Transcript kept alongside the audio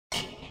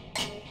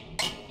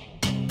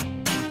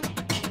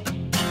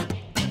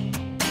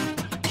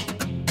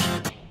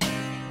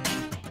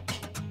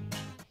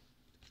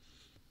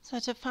So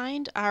to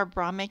find our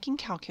bra making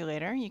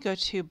calculator, you go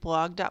to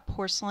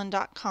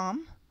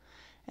blog.porcelynne.com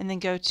and then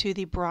go to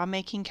the bra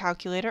making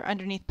calculator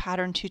underneath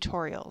pattern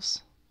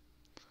tutorials.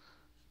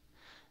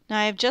 Now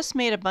I've just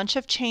made a bunch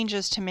of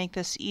changes to make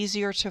this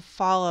easier to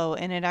follow,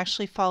 and it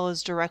actually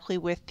follows directly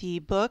with the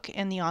book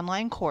and the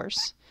online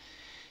course.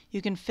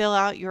 You can fill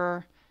out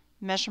your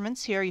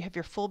measurements here. You have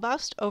your full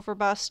bust, over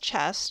bust,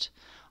 chest,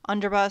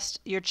 under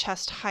bust, your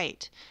chest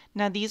height.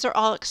 Now these are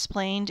all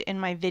explained in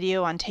my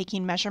video on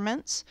taking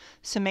measurements,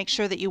 so make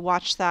sure that you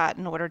watch that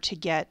in order to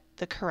get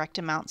the correct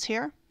amounts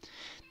here.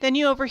 Then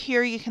over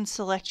here you can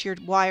select your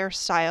wire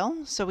style.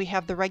 So we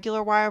have the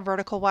regular wire,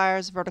 vertical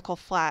wires, vertical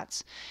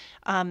flats.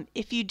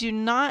 If you do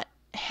not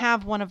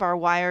have one of our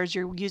wires,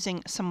 you're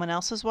using someone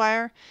else's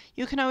wire,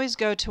 you can always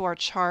go to our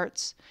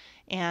charts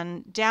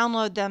and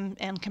download them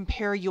and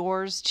compare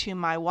yours to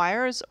my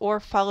wires, or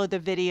follow the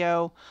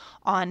video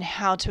on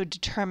how to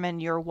determine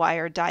your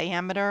wire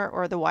diameter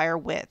or the wire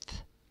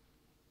width.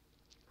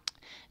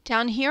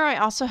 Down here I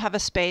also have a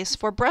space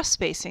for breast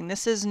spacing.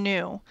 This is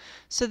new.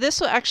 So this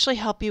will actually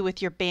help you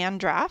with your band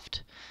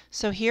draft.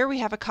 So here we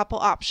have a couple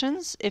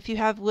options. If you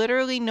have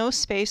literally no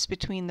space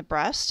between the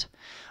breast,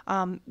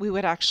 we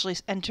would actually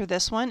enter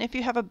this one. If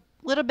you have a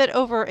little bit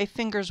over a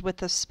finger's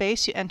width of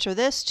space, you enter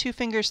this, 2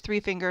 fingers,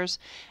 3 fingers,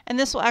 and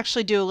this will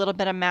actually do a little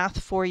bit of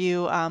math for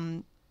you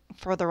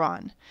further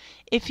on.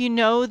 If you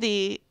know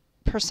the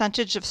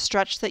percentage of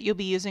stretch that you'll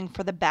be using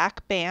for the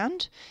back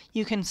band,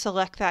 you can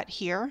select that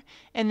here,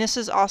 and this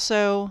is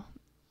also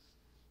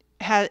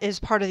is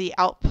part of the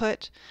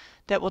output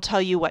that will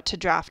tell you what to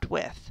draft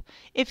with.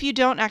 If you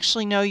don't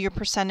actually know your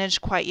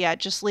percentage quite yet,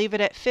 just leave it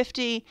at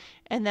 50,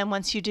 and then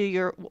once you do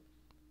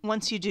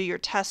your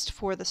test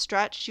for the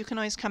stretch, you can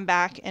always come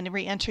back and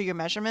re-enter your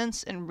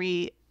measurements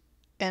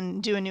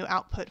and do a new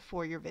output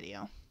for your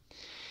video.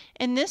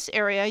 In this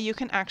area you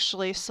can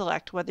actually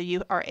select whether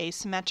you are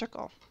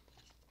asymmetrical.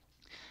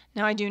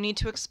 Now I do need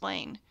to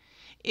explain.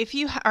 If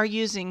you are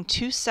using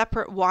 2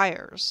 separate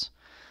wires,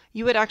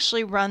 you would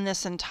actually run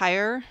this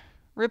entire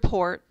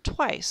report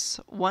twice.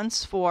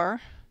 Once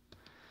for,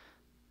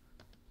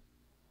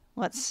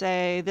 let's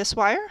say, this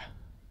wire,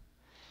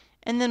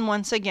 and then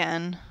once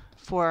again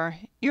for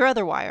your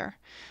other wire.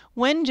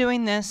 When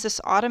doing this,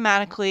 this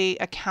automatically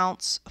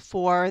accounts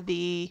for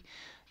the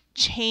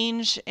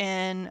change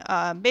in,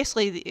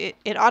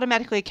 it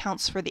automatically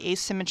accounts for the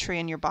asymmetry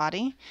in your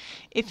body.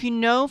 If you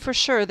know for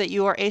sure that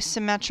you are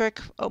asymmetric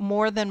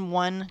more than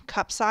 1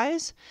 cup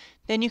size,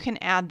 then you can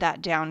add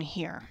that down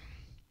here.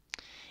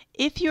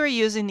 If you are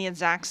using the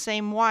exact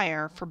same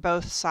wire for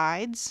both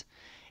sides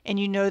and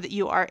you know that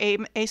you are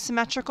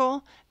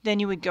asymmetrical, then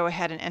you would go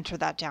ahead and enter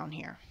that down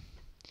here.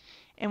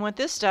 And what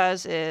this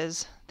does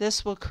is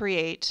this will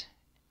create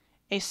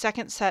a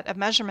second set of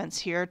measurements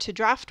here to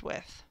draft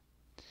with.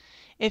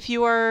 If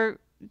you are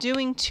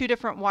doing 2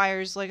 different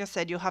wires, like I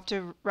said, you'll have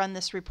to run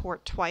this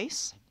report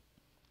twice.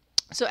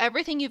 So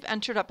everything you've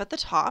entered up at the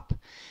top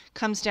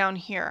comes down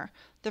here.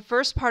 The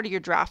first part of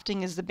your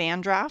drafting is the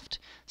band draft.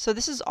 So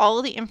this is all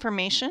of the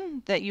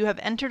information that you have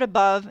entered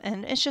above,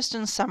 and it's just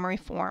in summary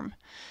form.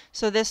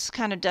 So this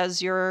kind of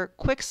does your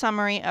quick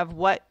summary of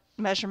what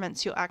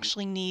measurements you'll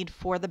actually need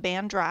for the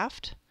band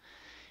draft.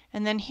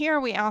 And then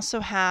here we also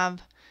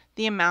have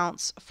the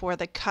amounts for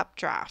the cup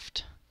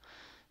draft.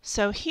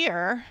 So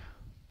here,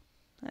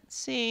 let's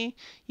see,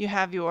 you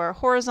have your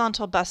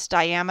horizontal bust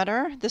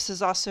diameter. This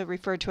is also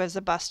referred to as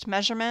a bust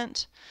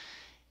measurement.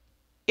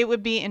 It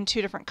would be in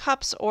 2 different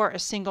cups or a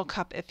single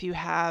cup if you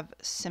have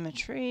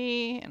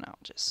symmetry, and I'll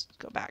just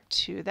go back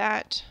to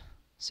that.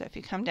 So if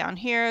you come down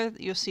here,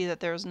 you'll see that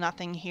there's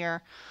nothing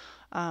here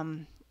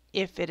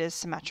if it is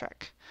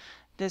symmetric.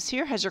 This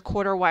here has your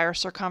quarter wire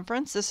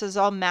circumference. This is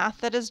all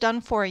math that is done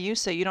for you,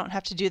 so you don't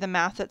have to do the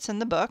math that's in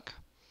the book,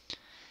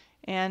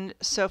 and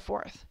so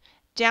forth.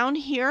 Down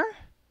here,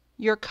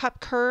 your cup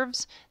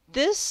curves,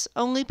 this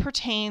only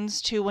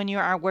pertains to when you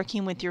are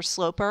working with your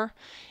sloper,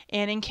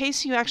 and in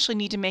case you actually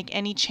need to make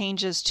any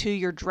changes to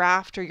your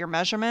draft or your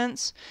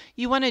measurements,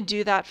 you want to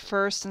do that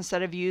first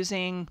instead of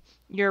using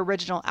your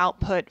original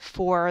output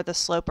for the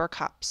sloper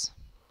cups.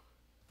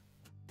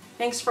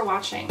 Thanks for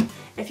watching.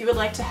 If you would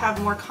like to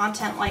have more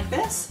content like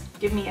this,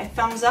 give me a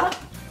thumbs up,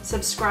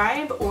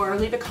 subscribe, or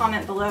leave a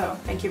comment below.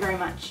 Thank you very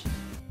much.